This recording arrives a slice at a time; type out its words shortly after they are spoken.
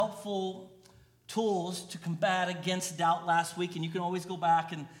powerful tools to combat against doubt last week, and you can always go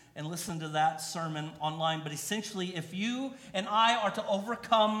back and listen to that sermon online. But essentially, if you and I are to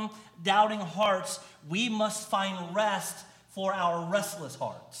overcome doubting hearts, we must find rest for our restless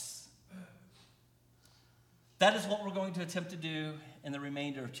hearts. That is what we're going to attempt to do in the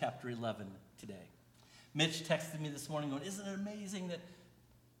remainder of chapter 11 today. Mitch texted me this morning going, isn't it amazing that,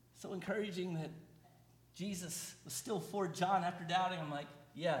 so encouraging that Jesus was still for John after doubting? I'm like,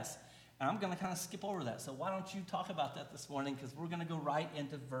 yes. And I'm going to kind of skip over that. So why don't you talk about that this morning? Because we're going to go right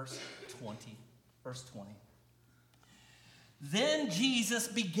into verse 20. Verse 20. Then Jesus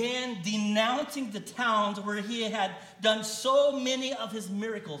began denouncing the towns where he had done so many of his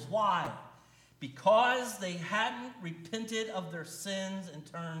miracles. Why? Because they hadn't repented of their sins and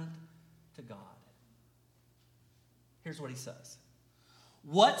turned to God. Here's what he says.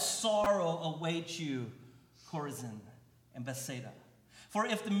 What sorrow awaits you, Chorazin and Bethsaida? For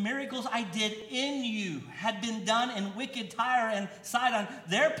if the miracles I did in you had been done in wicked Tyre and Sidon,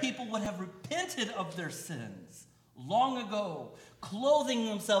 their people would have repented of their sins long ago, clothing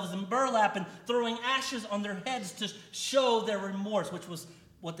themselves in burlap and throwing ashes on their heads to show their remorse, which was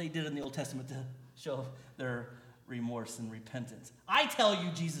what they did in the Old Testament to show their remorse and repentance. I tell you,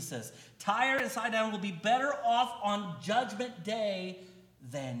 Jesus says, Tyre and Sidon will be better off on Judgment Day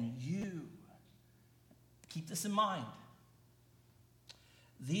than you. Keep this in mind.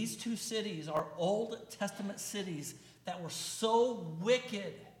 These two cities are Old Testament cities that were so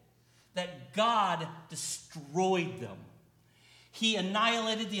wicked that God destroyed them. He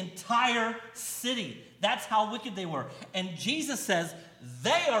annihilated the entire city. That's how wicked they were. And Jesus says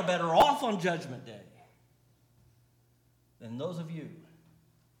they are better off on Judgment Day than those of you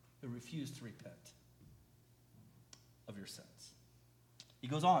who refuse to repent of your sins. He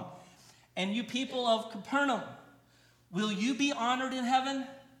goes on, and you people of Capernaum, will you be honored in heaven?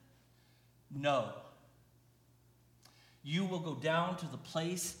 No. You will go down to the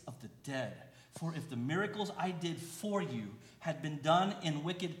place of the dead. For if the miracles I did for you had been done in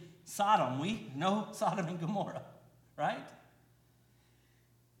wicked Sodom, we know Sodom and Gomorrah, right?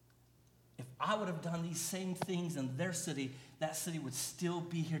 If I would have done these same things in their city, that city would still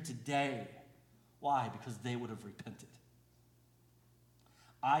be here today. Why? Because they would have repented.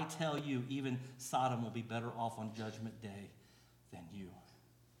 I tell you, even Sodom will be better off on Judgment Day than you.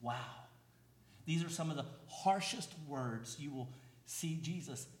 Wow. These are some of the harshest words you will see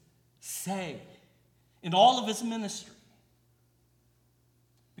Jesus say in all of his ministry.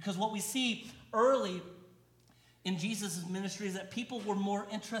 Because what we see early in Jesus' ministry is that people were more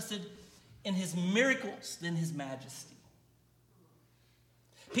interested in his miracles than his majesty.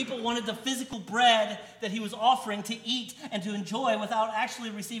 People wanted the physical bread that he was offering to eat and to enjoy without actually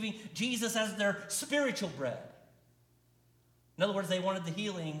receiving Jesus as their spiritual bread. In other words, they wanted the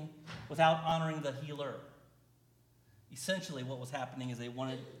healing without honoring the healer. Essentially, what was happening is they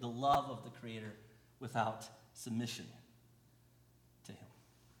wanted the love of the Creator without submission to him.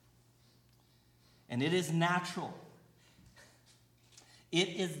 And it is natural. It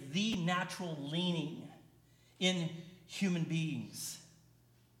is the natural leaning in human beings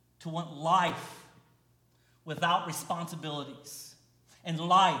to want life without responsibilities and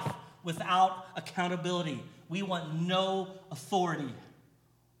life without accountability. We want no authority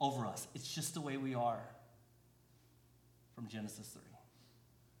over us. It's just the way we are from Genesis 3.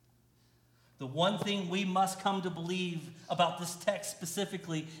 The one thing we must come to believe about this text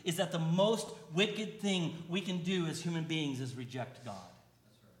specifically is that the most wicked thing we can do as human beings is reject God.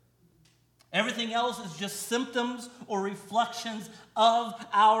 Everything else is just symptoms or reflections of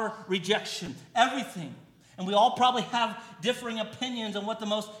our rejection. Everything. And we all probably have differing opinions on what the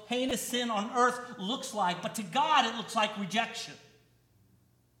most heinous sin on earth looks like. But to God, it looks like rejection.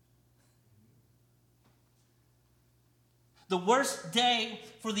 The worst day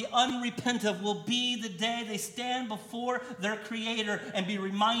for the unrepentant will be the day they stand before their Creator and be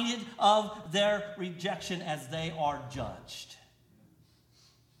reminded of their rejection as they are judged.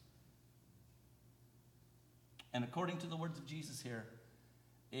 And according to the words of Jesus here,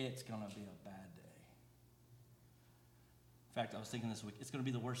 it's going to be a bad day. In fact, I was thinking this week, it's going to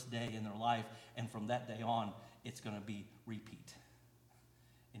be the worst day in their life, and from that day on, it's going to be repeat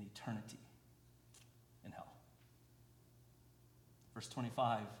in eternity in hell. Verse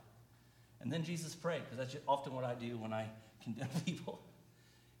 25, and then Jesus prayed, because that's often what I do when I condemn people.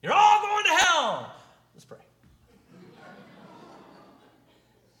 You're all going to hell! Let's pray.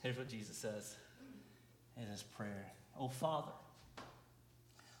 Here's what Jesus says in his prayer. Oh, Father,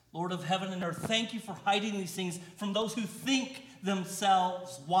 Lord of heaven and earth, thank you for hiding these things from those who think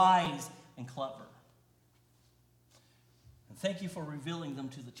themselves wise and clever. And Thank you for revealing them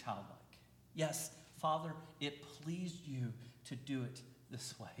to the childlike. Yes, Father, it pleased you to do it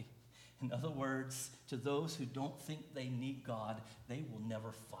this way. In other words, to those who don't think they need God, they will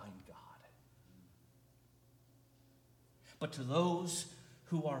never find God. But to those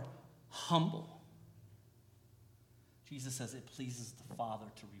who are humble, Jesus says it pleases the Father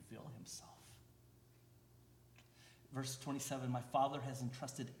to reveal himself. Verse 27, my Father has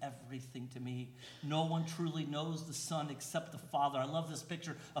entrusted everything to me. No one truly knows the Son except the Father. I love this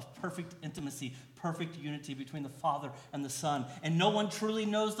picture of perfect intimacy, perfect unity between the Father and the Son. And no one truly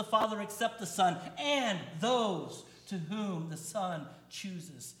knows the Father except the Son and those to whom the Son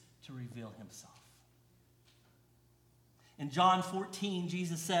chooses to reveal himself. In John 14,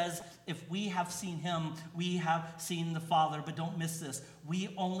 Jesus says, if we have seen him, we have seen the Father. But don't miss this.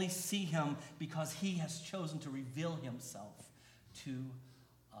 We only see him because he has chosen to reveal himself to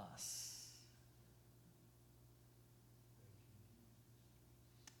us.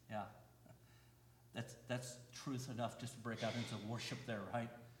 Yeah, that's truth enough just to break out into worship there, right?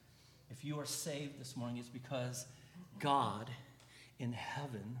 If you are saved this morning, it's because God in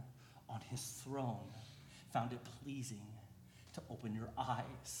heaven on his throne found it pleasing to open your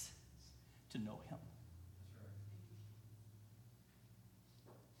eyes to know him.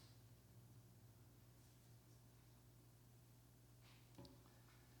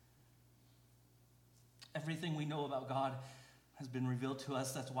 Everything we know about God has been revealed to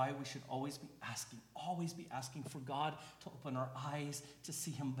us. That's why we should always be asking for God to open our eyes to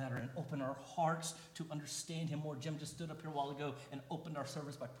see him better and open our hearts to understand him more. Jim just stood up here a while ago and opened our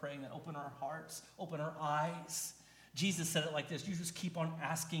service by praying that open our hearts, open our eyes. Jesus said it like this: you just keep on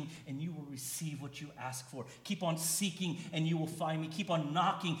asking and you will receive what you ask for. Keep on seeking and you will find me. Keep on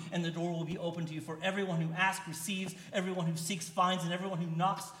knocking and the door will be open to you. For everyone who asks receives, everyone who seeks finds, and everyone who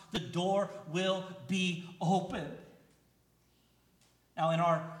knocks, the door will be open. Now in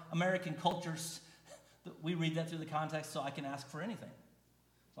our American cultures, we read that through the context, so I can ask for anything,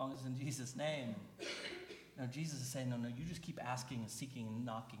 as long as it's in Jesus' name. No, Jesus is saying, no, you just keep asking and seeking and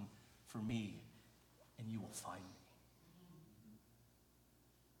knocking for me, and you will find me.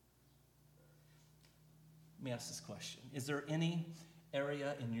 Let me ask this question. Is there any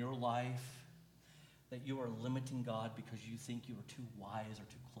area in your life that you are limiting God because you think you are too wise or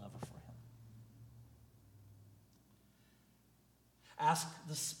too clever for him? Ask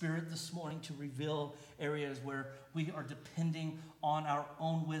the Spirit this morning to reveal areas where we are depending on our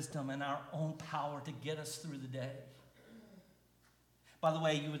own wisdom and our own power to get us through the day. By the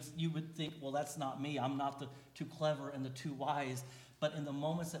way, you would think, well, that's not me. I'm not the too clever and the too wise. But in the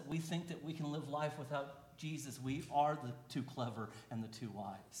moments that we think that we can live life without Jesus, we are the too clever and the too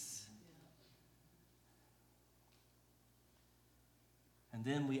wise. And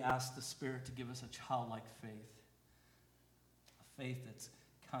then we ask the Spirit to give us a childlike faith. A faith that's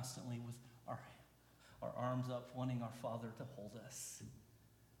constantly with our arms up, wanting our Father to hold us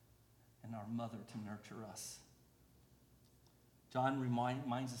and our mother to nurture us. John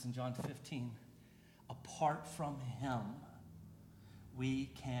reminds us in John 15, apart from him, we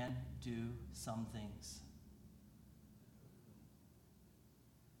can do some things.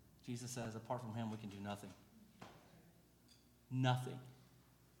 Jesus says, apart from him, we can do nothing. Nothing.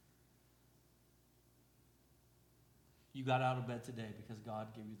 You got out of bed today because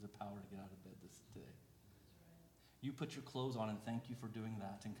God gave you the power to get out of bed today. You put your clothes on and thank you for doing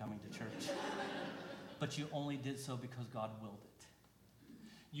that and coming to church. But you only did so because God willed it.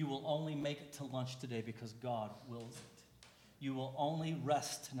 You will only make it to lunch today because God wills it. You will only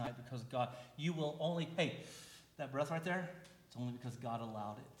rest tonight because God, you will only, hey, that breath right there, it's only because God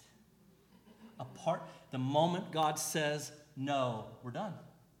allowed it. The moment God says no, we're done.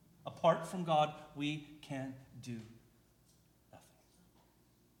 Apart from God, we can do nothing.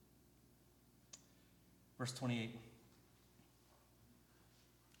 Verse 28.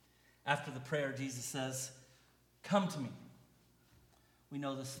 After the prayer, Jesus says, come to me. We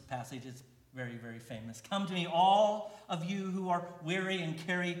know this passage is very, very famous. Come to me, all of you who are weary and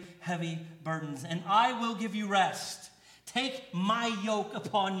carry heavy burdens, and I will give you rest. Take my yoke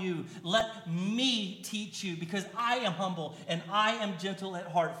upon you. Let me teach you, because I am humble and I am gentle at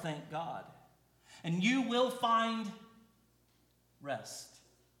heart, thank God. And you will find rest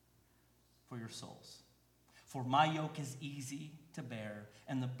for your souls. For my yoke is easy to bear,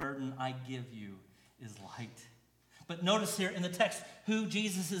 and the burden I give you is light. But notice here in the text who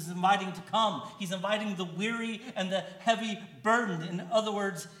Jesus is inviting to come. He's inviting the weary and the heavy burdened. In other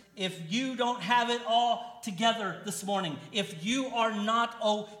words, if you don't have it all together this morning, if you are not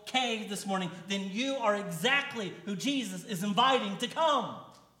okay this morning, then you are exactly who Jesus is inviting to come.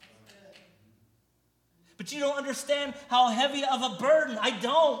 But you don't understand how heavy of a burden. I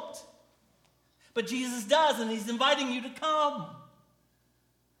don't. But Jesus does, and he's inviting you to come.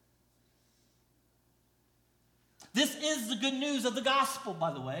 This is the good news of the gospel,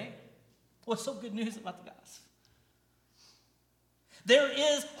 by the way. What's so good news about the gospel? There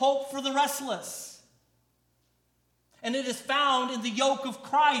is hope for the restless. And it is found in the yoke of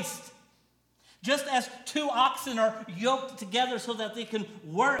Christ. Just as two oxen are yoked together so that they can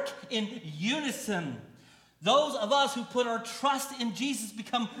work in unison, those of us who put our trust in Jesus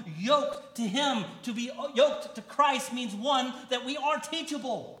become yoked to him. To be yoked to Christ means, one, that we are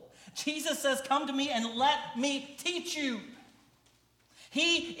teachable. Jesus says, come to me and let me teach you.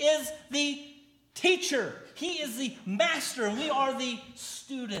 He is the teacher. He is the master, and we are the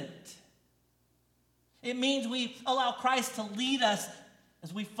student. It means we allow Christ to lead us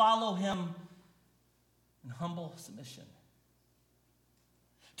as we follow him in humble submission.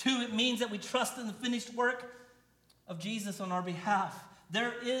 Two, it means that we trust in the finished work of Jesus on our behalf.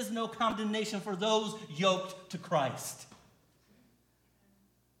 There is no condemnation for those yoked to Christ.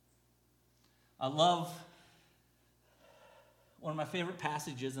 I love one of my favorite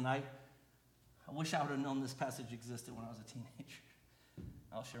passages, and I wish I would have known this passage existed when I was a teenager.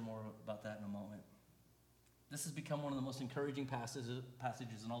 I'll share more about that in a moment. This has become one of the most encouraging passages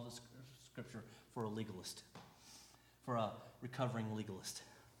in all the scripture for a legalist, for a recovering legalist.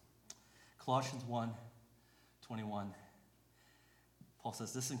 Colossians 1:21. Paul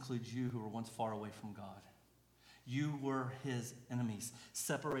says, this includes you who were once far away from God. You were his enemies,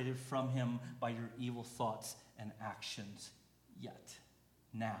 separated from him by your evil thoughts and actions. Yet,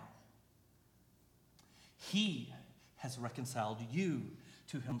 now, he has reconciled you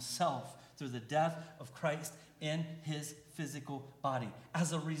to himself through the death of Christ in his physical body.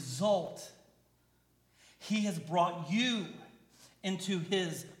 As a result, he has brought you into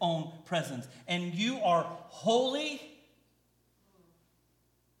his own presence. And you are holy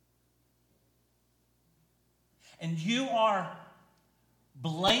and you are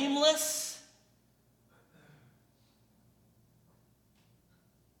blameless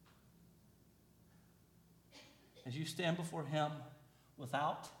as you stand before him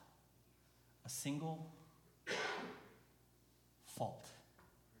without a single fault.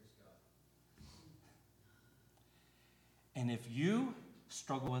 And if you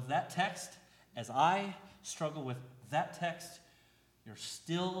struggle with that text, as I struggle with that text, you're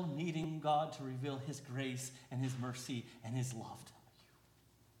still needing God to reveal his grace and his mercy and his love to you.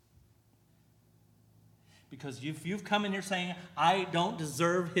 Because if you've come in here saying, I don't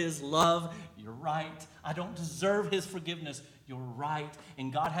deserve his love, you're right. I don't deserve his forgiveness, you're right.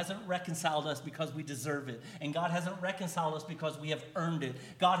 And God hasn't reconciled us because we deserve it. And God hasn't reconciled us because we have earned it.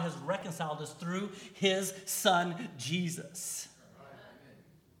 God has reconciled us through his son, Jesus.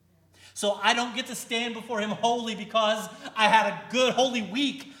 So I don't get to stand before him holy because I had a good holy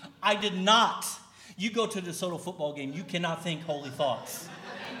week. I did not. You go to the DeSoto football game, you cannot think holy thoughts.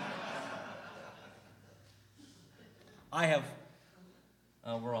 I have,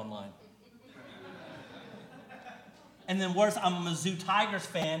 we're online. And then worse, I'm a Mizzou Tigers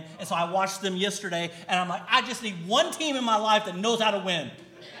fan, and so I watched them yesterday, and I'm like, I just need one team in my life that knows how to win.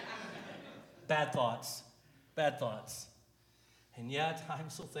 Bad thoughts. Bad thoughts. And yet, I'm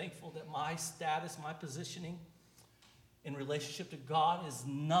so thankful that my status, my positioning in relationship to God is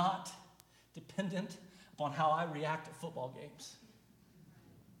not dependent upon how I react at football games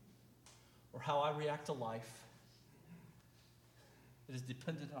or how I react to life. It is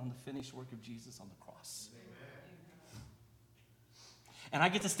dependent on the finished work of Jesus on the cross. And I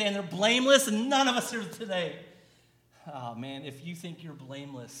get to stand there blameless, and none of us are today. Oh, man, if you think you're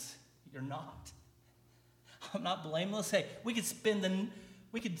blameless, you're not. I'm not blameless. Hey, we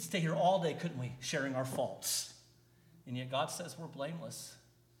could stay here all day, couldn't we, sharing our faults. And yet God says we're blameless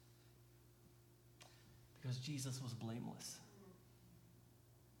because Jesus was blameless.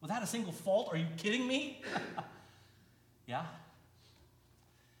 Without a single fault, are you kidding me? Yeah.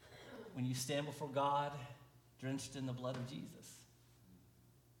 When you stand before God, drenched in the blood of Jesus,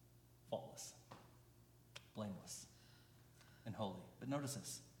 faultless, blameless, and holy. But notice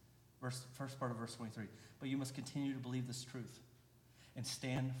this, first part of verse 23. But you must continue to believe this truth and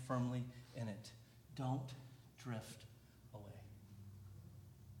stand firmly in it. Don't drift away.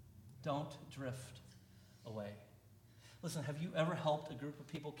 Don't drift away. Listen, have you ever helped a group of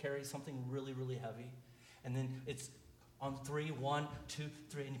people carry something really, really heavy? And then it's on 3, 1, 2,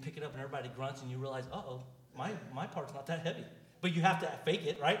 3, and you pick it up and everybody grunts and you realize, uh-oh, my part's not that heavy. But you have to fake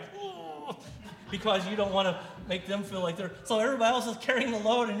it, right? Because you don't want to make them feel like they're... So everybody else is carrying the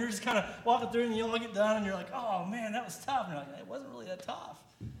load, and you're just kind of walking through, and you all get done, and you're like, oh, man, that was tough. And you're like, it wasn't really that tough.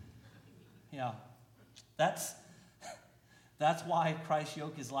 Yeah. That's why Christ's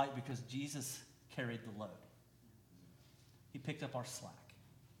yoke is light, because Jesus carried the load. He picked up our slack.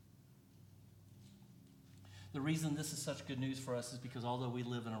 The reason this is such good news for us is because although we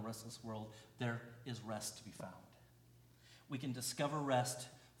live in a restless world, there is rest to be found. We can discover rest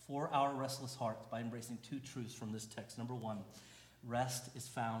for our restless hearts by embracing two truths from this text. Number one, rest is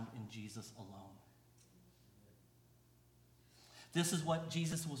found in Jesus alone. This is what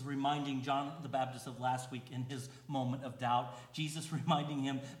Jesus was reminding John the Baptist of last week in his moment of doubt. Jesus reminding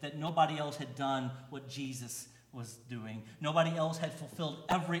him that nobody else had done what Jesus was doing. Nobody else had fulfilled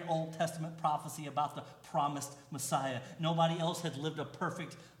every Old Testament prophecy about the promised Messiah. Nobody else had lived a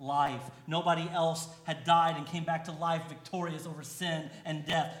perfect life. Nobody else had died and came back to life victorious over sin and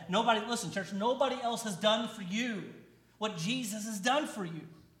death. Listen, church, nobody else has done for you what Jesus has done for you.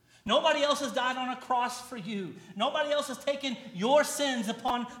 Nobody else has died on a cross for you. Nobody else has taken your sins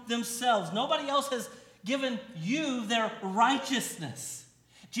upon themselves. Nobody else has given you their righteousness.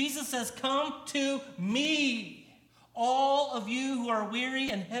 Jesus says, "Come to me, all of you who are weary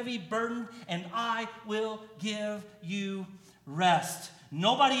and heavy burdened, and I will give you rest."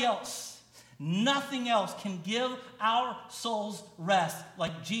 Nobody else, nothing else can give our souls rest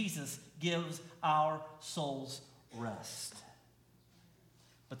like Jesus gives our souls rest.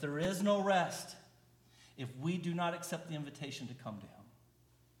 But there is no rest if we do not accept the invitation to come to him.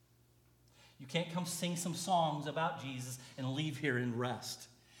 You can't come sing some songs about Jesus and leave here in rest.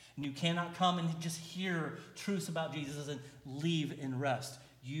 And you cannot come and just hear truths about Jesus and leave in rest.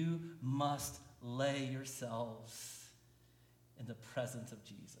 You must lay yourselves in the presence of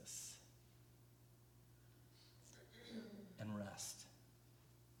Jesus and rest.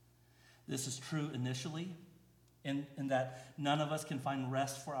 This is true initially, in that none of us can find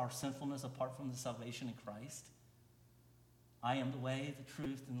rest for our sinfulness apart from the salvation in Christ. I am the way, the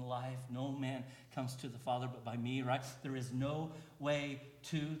truth, and the life. No man comes to the Father but by me, right? There is no way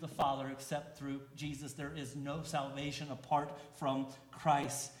to the Father except through Jesus. There is no salvation apart from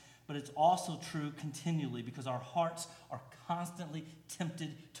Christ. But it's also true continually because our hearts are constantly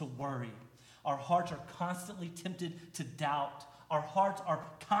tempted to worry. Our hearts are constantly tempted to doubt. Our hearts are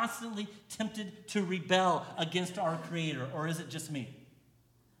constantly tempted to rebel against our Creator. Or is it just me?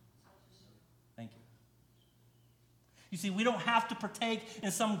 Thank you. You see, we don't have to partake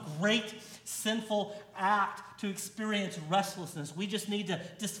in some great sinful act to experience restlessness. We just need to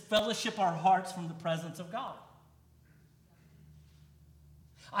disfellowship our hearts from the presence of God.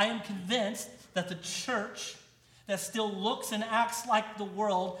 I am convinced that the church that still looks and acts like the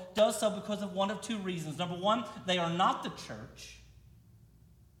world does so because of one of two reasons. Number one, they are not the church.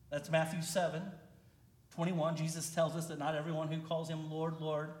 That's Matthew 7:21. Jesus tells us that not everyone who calls him Lord,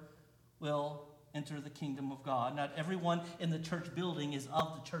 Lord will enter the kingdom of God. Not everyone in the church building is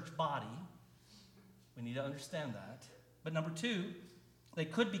of the church body. We need to understand that. But number two, they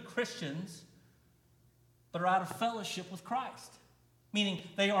could be Christians, but are out of fellowship with Christ. Meaning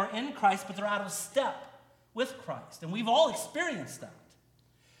they are in Christ, but they're out of step with Christ. And we've all experienced that.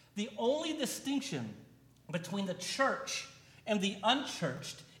 The only distinction between the church and the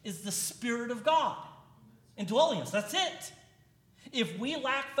unchurched is the Spirit of God indwelling us. That's it. If we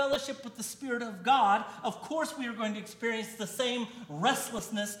lack fellowship with the Spirit of God, of course we are going to experience the same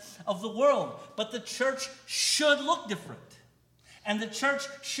restlessness of the world. But the church should look different. And the church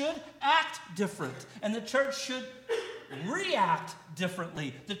should act different. And the church should react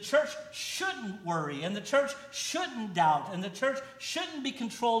differently. The church shouldn't worry. And the church shouldn't doubt. And the church shouldn't be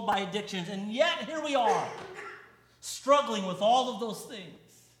controlled by addictions. And yet here we are, struggling with all of those things.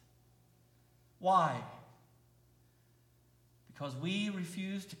 Why? Because we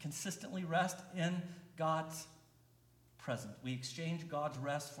refuse to consistently rest in God's presence. We exchange God's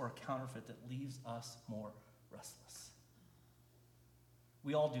rest for a counterfeit that leaves us more restless.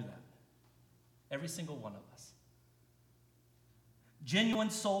 We all do that. Every single one of us. Genuine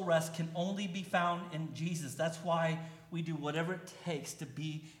soul rest can only be found in Jesus. That's why we do whatever it takes to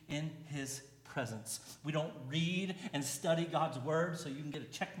be in his presence. We don't read and study God's word so you can get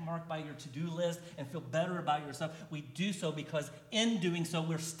a check mark by your to-do list and feel better about yourself. We do so because in doing so,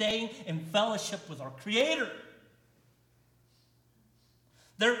 we're staying in fellowship with our Creator.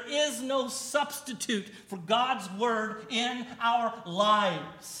 There is no substitute for God's word in our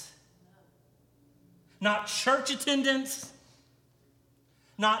lives. Not church attendance.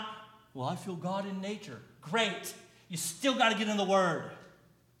 Not, well, I feel God in nature. Great. You still got to get in the word.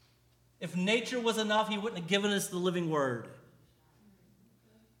 If nature was enough, he wouldn't have given us the living word.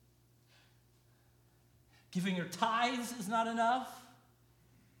 Giving your tithes is not enough.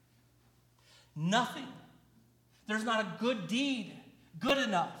 Nothing. There's not a good deed good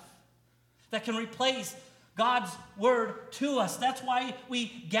enough that can replace God's word to us. That's why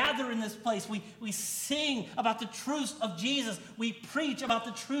we gather in this place. We sing about the truths of Jesus. We preach about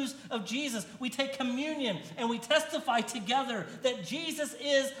the truths of Jesus. We take communion and we testify together that Jesus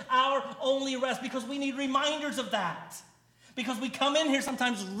is our only rest, because we need reminders of that. Because we come in here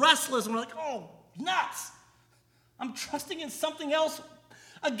sometimes restless and we're like, oh, nuts. I'm trusting in something else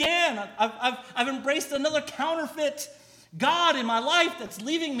again. I've embraced another counterfeit God in my life that's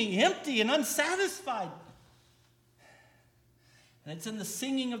leaving me empty and unsatisfied. And it's in the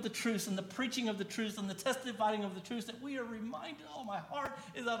singing of the truths and the preaching of the truths and the testifying of the truths that we are reminded, oh, my heart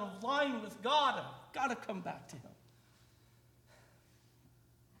is out of line with God. I've got to come back to him.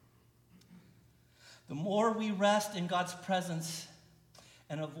 The more we rest in God's presence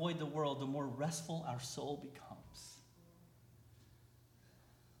and avoid the world, the more restful our soul becomes.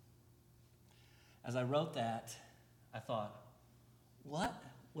 As I wrote that, I thought, what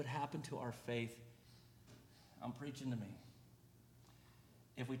would happen to our faith? I'm preaching to me.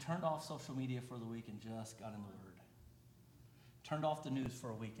 If we turned off social media for the week and just got in the Word, turned off the news for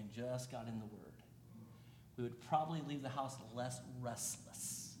a week and just got in the Word, we would probably leave the house less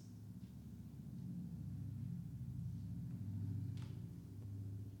restless.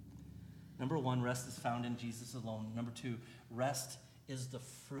 Number one, rest is found in Jesus alone. Number two, rest is the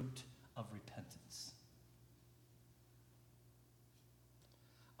fruit of repentance.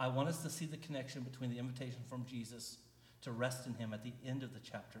 I want us to see the connection between the invitation from Jesus to rest in him at the end of the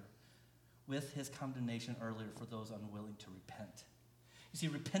chapter with his condemnation earlier for those unwilling to repent. You see,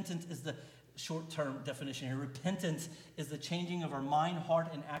 repentance is the short-term definition here. Repentance is the changing of our mind, heart,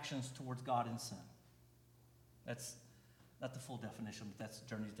 and actions towards God and sin. That's not the full definition, but that's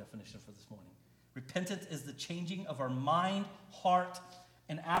Journey's definition for this morning. Repentance is the changing of our mind, heart,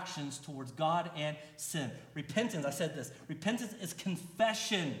 and actions towards God and sin. Repentance, I said this, repentance is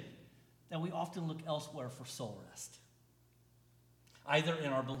confession that we often look elsewhere for soul rest. Either in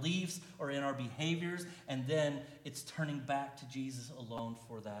our beliefs or in our behaviors, and then it's turning back to Jesus alone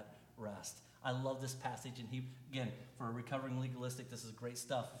for that rest. I love this passage, and again, for a recovering legalistic, this is great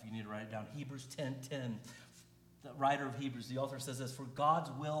stuff if you need to write it down. Hebrews 10:10. The writer of Hebrews, the author says this, for God's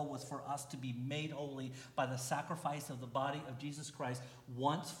will was for us to be made holy by the sacrifice of the body of Jesus Christ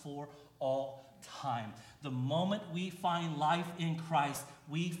once for all time. The moment we find life in Christ,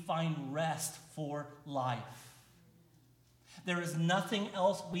 we find rest for life. There is nothing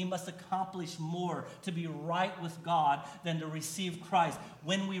else we must accomplish more to be right with God than to receive Christ.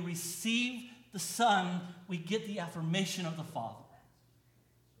 When we receive the Son, we get the affirmation of the Father.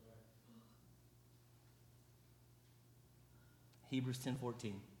 Hebrews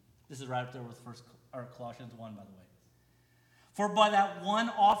 10:14. This is right up there with Colossians 1, by the way. For by that one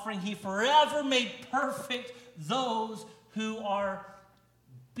offering he forever made perfect those who are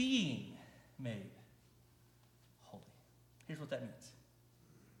being made holy. Here's what that means.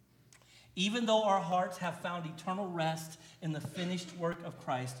 Even though our hearts have found eternal rest in the finished work of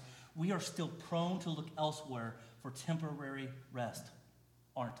Christ, we are still prone to look elsewhere for temporary rest,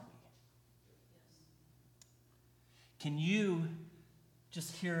 aren't we? Can you,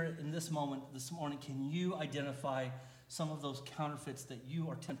 just here in this moment, this morning, can you identify some of those counterfeits that you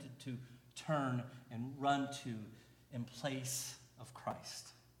are tempted to turn and run to in place of Christ?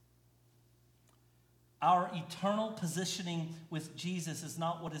 Our eternal positioning with Jesus is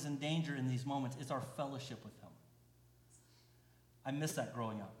not what is in danger in these moments. It's our fellowship with him. I missed that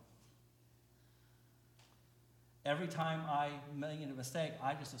growing up. Every time I made a mistake,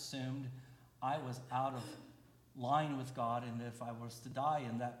 I just assumed I was out of line with God, and if I was to die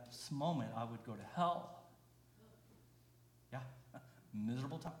in that moment, I would go to hell. Yeah,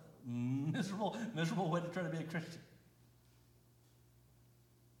 miserable time, miserable way to try to be a Christian.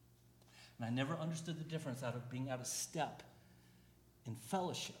 And I never understood the difference out of being out of step in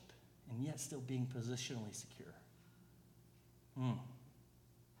fellowship and yet still being positionally secure.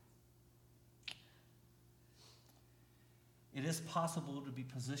 It is possible to be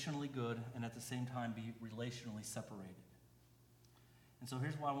positionally good and at the same time be relationally separated. And so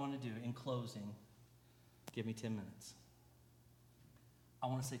here's what I want to do. In closing, give me 10 minutes. I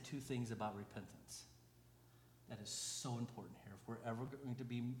want to say two things about repentance that is so important here. If we're ever going to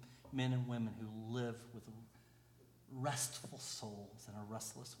be men and women who live with restful souls in a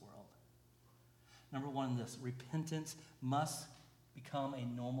restless world. Number one, this: repentance must become a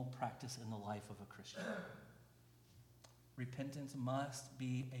normal practice in the life of a Christian. Repentance must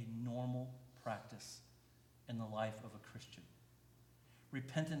be a normal practice in the life of a Christian.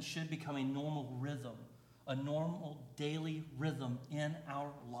 Repentance should become a normal rhythm, a normal daily rhythm in our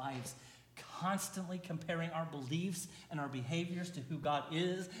lives. constantly comparing our beliefs and our behaviors to who God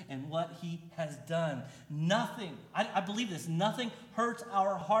is and what he has done. Nothing, I believe this, nothing hurts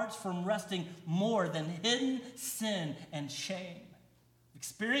our hearts from resting more than hidden sin and shame.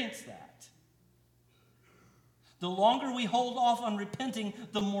 Experience that. The longer we hold off on repenting,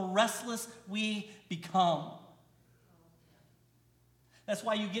 the more restless we become. That's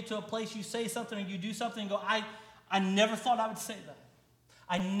why you get to a place, you say something or you do something and go, I never thought I would say that.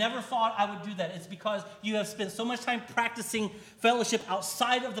 I never thought I would do that. It's because you have spent so much time practicing fellowship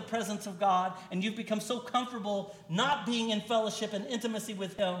outside of the presence of God, and you've become so comfortable not being in fellowship and intimacy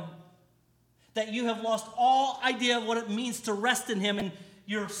with him that you have lost all idea of what it means to rest in him, and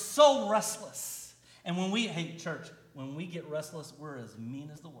you're so restless. And when we get restless, we're as mean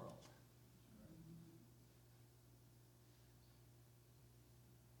as the world.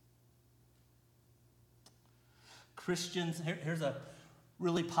 Christians, here's a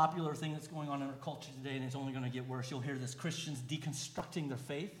really popular thing that's going on in our culture today, and it's only going to get worse. You'll hear this: Christians deconstructing their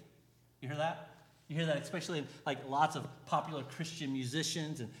faith. You hear that? You hear that especially in like lots of popular Christian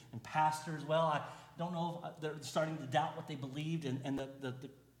musicians and pastors. Well, I don't know if they're starting to doubt what they believed, and the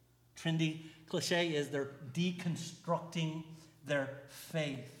trendy cliche is they're deconstructing their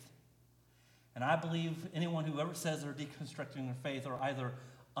faith. And I believe anyone who ever says they're deconstructing their faith are either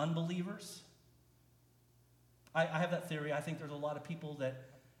unbelievers. I have that theory. I think there's a lot of people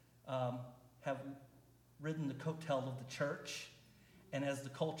that have ridden the coattail of the church, and as the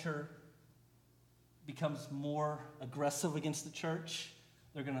culture becomes more aggressive against the church,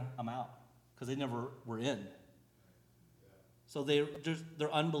 I'm out, because they never were in. So they're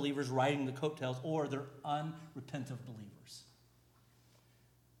unbelievers riding the coattails, or they're unrepentant believers.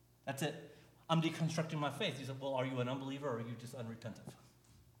 That's it. I'm deconstructing my faith. You said, well, are you an unbeliever or are you just unrepentant?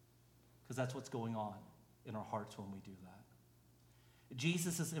 Because that's what's going on in our hearts when we do that.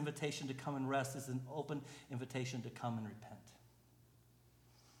 Jesus' invitation to come and rest is an open invitation to come and repent.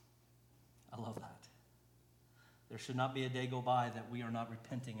 I love that. There should not be a day go by that we are not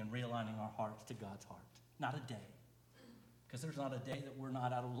repenting and realigning our hearts to God's heart. Not a day. Because there's not a day that we're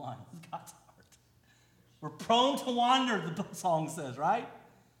not out of line with God's heart. We're prone to wander, the song says, right?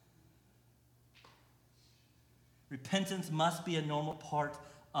 Repentance must be a normal part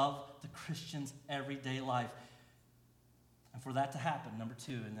of the Christian's everyday life. And for that to happen, number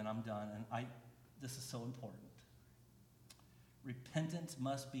 2, and then I'm done, and this is so important. Repentance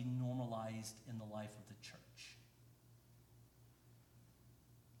must be normalized in the life of the church.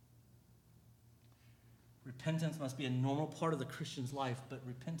 Repentance must be a normal part of the Christian's life, but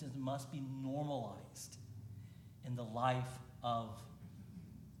repentance must be normalized in the life of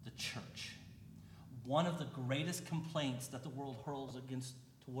the church. One of the greatest complaints that the world hurls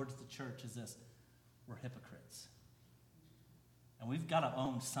towards the church is this: we're hypocrites. And we've got to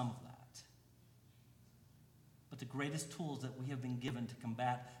own some of that. But the greatest tools that we have been given to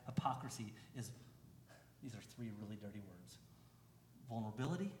combat hypocrisy is, these are 3 really dirty words: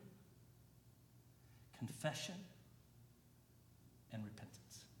 vulnerability, confession, and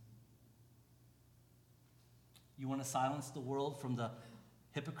repentance. You want to silence the world from the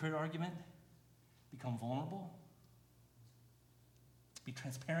hypocrite argument? Become vulnerable. Be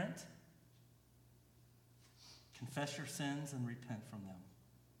transparent. Confess your sins and repent from them.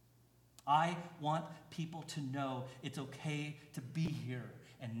 I want people to know it's okay to be here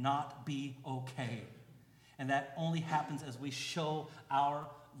and not be okay. And that only happens as we show our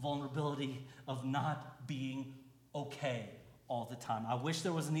vulnerability of not being okay all the time. I wish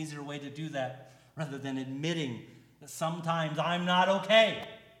there was an easier way to do that rather than admitting that sometimes I'm not okay.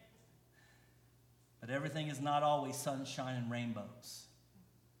 But everything is not always sunshine and rainbows.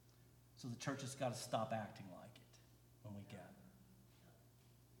 So the church has got to stop acting like it when we gather.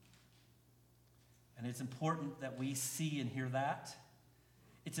 And it's important that we see and hear that.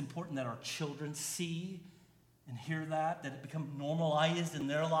 It's important that our children see and hear that it become normalized in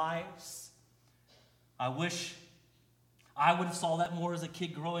their lives. I wish I would have saw that more as a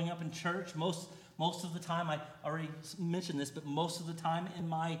kid growing up in church. Most of the time, I already mentioned this, but most of the time in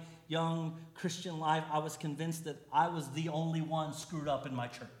my young Christian life, I was convinced that I was the only one screwed up in my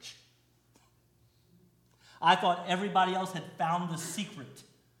church. I thought everybody else had found the secret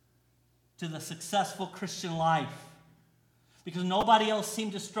to the successful Christian life because nobody else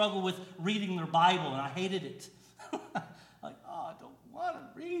seemed to struggle with reading their Bible, and I hated it. Like, I don't want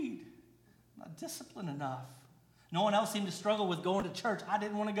to read. I'm not disciplined enough. No one else seemed to struggle with going to church. I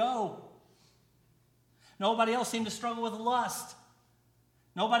didn't want to go. Nobody else seemed to struggle with lust.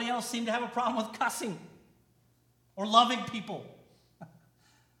 Nobody else seemed to have a problem with cussing or loving people.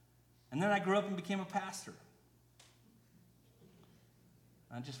 And then I grew up and became a pastor.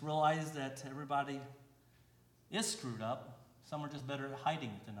 I just realized that everybody is screwed up. Some are just better at hiding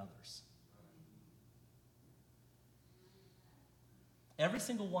it than others. Every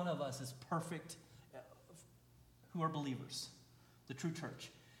single one of us is perfect who are believers, the true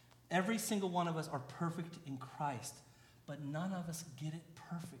church. Every single one of us are perfect in Christ, but none of us get it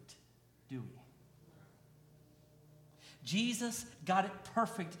perfect, do we? Jesus got it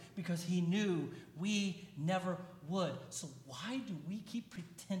perfect because he knew we never would. So why do we keep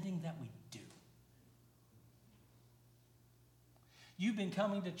pretending that we do? You've been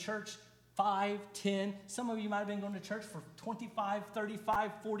coming to church 5, 10, some of you might have been going to church for 25,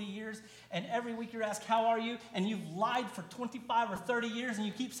 35, 40 years, and every week you're asked, how are you? And you've lied for 25 or 30 years, and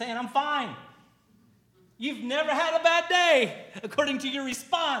you keep saying, I'm fine. You've never had a bad day, according to your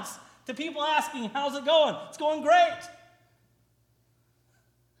response to people asking, how's it going? It's going great.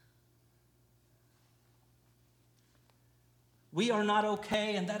 We are not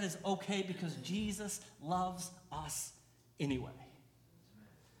okay, and that is okay because Jesus loves us anyway.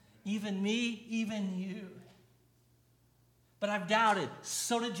 Even me, even you. But I've doubted.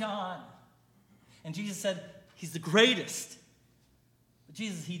 So did John. And Jesus said, he's the greatest. But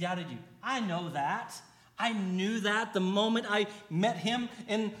Jesus, he doubted you. I know that. I knew that the moment I met him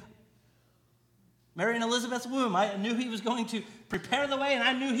in Mary and Elizabeth's womb. I knew he was going to prepare the way, and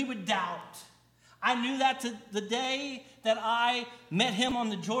I knew he would doubt. I knew that to the day that I met him on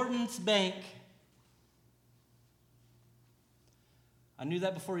the Jordan's bank. I knew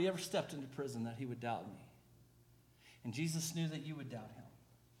that before he ever stepped into prison that he would doubt me. And Jesus knew that you would doubt him.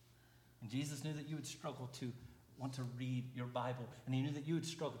 And Jesus knew that you would struggle to want to read your Bible. And he knew that you would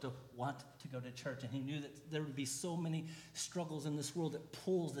struggle to want to go to church. And he knew that there would be so many struggles in this world that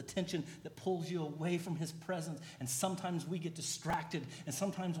pulls the tension, that pulls you away from his presence. And sometimes we get distracted. And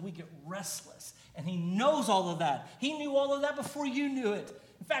sometimes we get restless. And he knows all of that. He knew all of that before you knew it.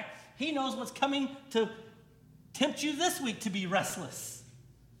 In fact, he knows what's coming to tempt you this week to be restless.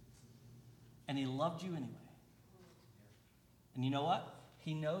 And he loved you anyway. And you know what?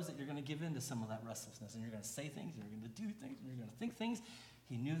 He knows that you're going to give in to some of that restlessness, and you're going to say things, and you're going to do things, and you're going to think things.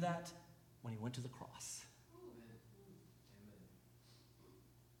 He knew that when he went to the cross.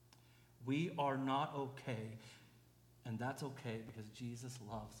 We are not okay, and that's okay because Jesus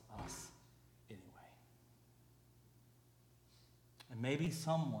loves us anyway. And maybe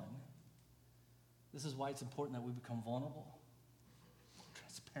someone, this is why it's important that we become vulnerable,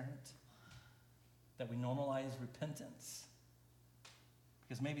 transparent, that we normalize repentance.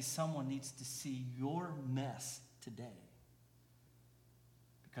 Because maybe someone needs to see your mess today.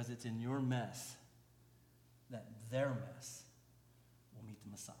 Because it's in your mess that their mess will meet the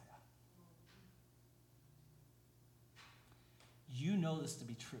Messiah. You know this to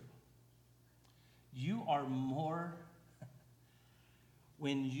be true. You are more,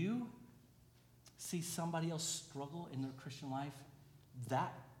 when you see somebody else struggle in their Christian life,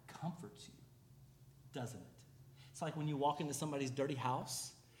 that comforts you, doesn't it? It's like when you walk into somebody's dirty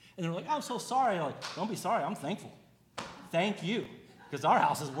house, and they're like, I'm so sorry. You're like, don't be sorry, I'm thankful. Thank you, because our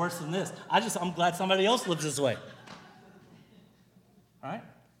house is worse than this. I'm glad somebody else lives this way. All right?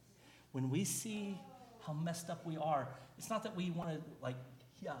 When we see how messed up we are, it's not that we want to like,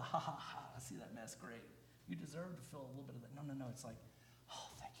 yeah, ha, ha, ha, I see that mess, great. You deserve to feel a little bit of that. No, it's like, oh,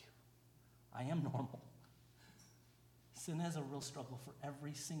 thank you. I am normal. Sin is a real struggle for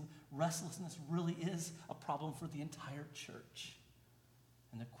every single. Restlessness really is a problem for the entire church.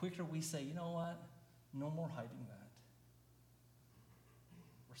 And the quicker we say, you know what? No more hiding that.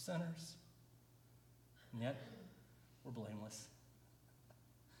 We're sinners. And yet, we're blameless.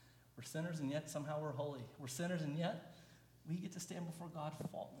 We're sinners, and yet somehow we're holy. We're sinners, and yet we get to stand before God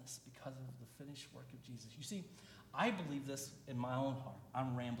faultless because of the finished work of Jesus. You see, I believe this in my own heart.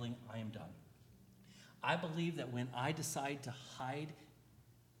 I'm rambling. I am done. I believe that when I decide to hide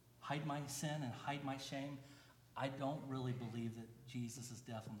my sin and hide my shame, I don't really believe that Jesus'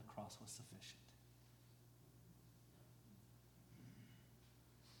 death on the cross was sufficient.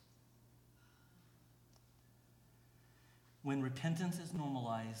 When repentance is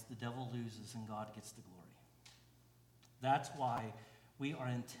normalized, the devil loses and God gets the glory. That's why we are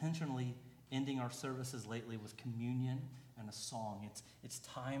intentionally ending our services lately with communion and a song. It's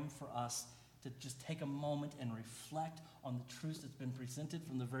time for us to just take a moment and reflect on the truths that's been presented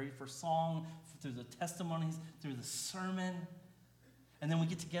from the very first song, through the testimonies, through the sermon. And then we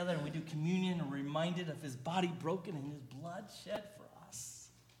get together and we do communion and we're reminded of his body broken and his blood shed for us.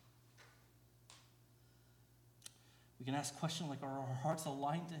 We can ask questions like, are our hearts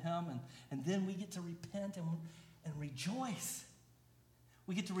aligned to him? And then we get to repent and rejoice.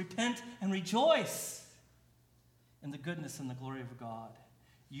 We get to repent and rejoice in the goodness and the glory of God.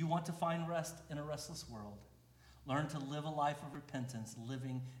 You want to find rest in a restless world. Learn to live a life of repentance,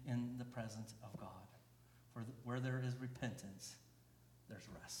 living in the presence of God. For where there is repentance, there's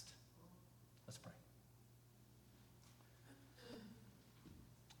rest. Let's pray.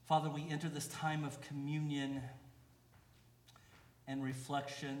 Father, we enter this time of communion and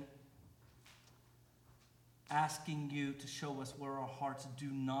reflection, asking you to show us where our hearts do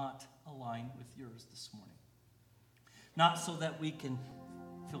not align with yours this morning. Not so that we can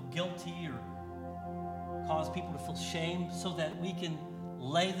feel guilty or cause people to feel shame, so that we can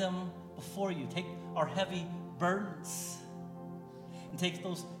lay them before you. Take our heavy burdens and take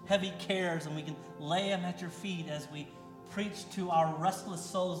those heavy cares, and we can lay them at your feet as we preach to our restless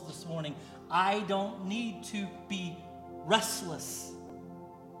souls this morning. I don't need to be restless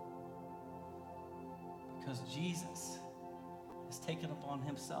because Jesus has taken upon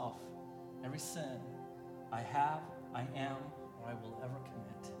himself every sin I have, I am, or I will ever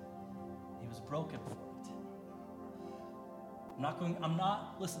commit. He was broken for it. I'm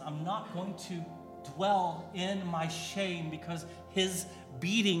not going to dwell in my shame because his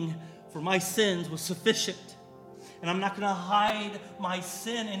beating for my sins was sufficient. And I'm not going to hide my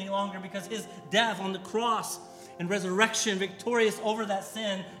sin any longer because his death on the cross and resurrection, victorious over that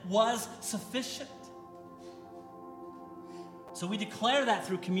sin, was sufficient. So we declare that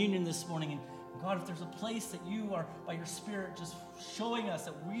through communion this morning. And God, if there's a place that you are, by your Spirit, just showing us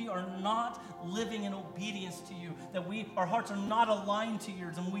that we are not living in obedience to you, that our hearts are not aligned to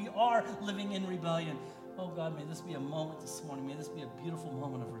yours, and we are living in rebellion. Oh God, may this be a moment this morning. May this be a beautiful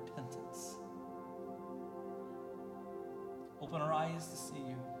moment of repentance. Open our eyes to see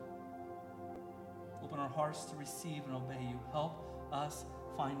you. Open our hearts to receive and obey you. Help us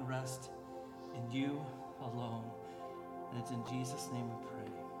find rest in you alone. And it's in Jesus' name we pray.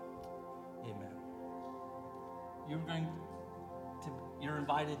 Amen. You're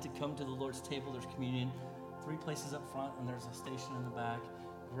invited to come to the Lord's table. There's communion. 3 places up front, and there's a station in the back.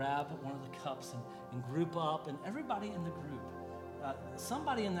 Grab one of the cups and group up. And everybody in the group,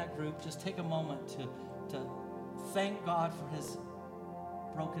 somebody in that group, just take a moment to thank God for his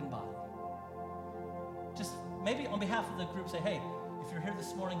broken body. Just maybe on behalf of the group say, hey, if you're here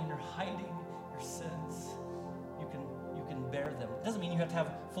this morning and you're hiding your sins, you can bear them. It doesn't mean you have to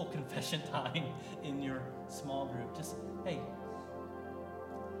have full confession time in your small group. Just, hey,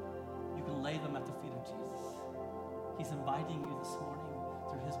 you can lay them at the feet of Jesus. He's inviting you this morning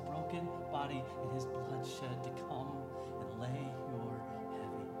through his broken body and his blood shed to come and lay your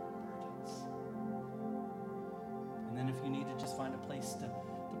heavy burdens. And then if you need to just find a place to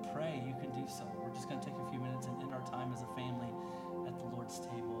pray, you can do so. We're just going to take a few minutes and end our time as a family at the Lord's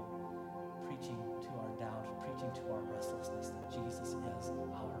table, preaching to our doubt, preaching to our restlessness that Jesus is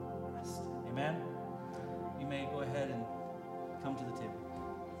our rest. Amen?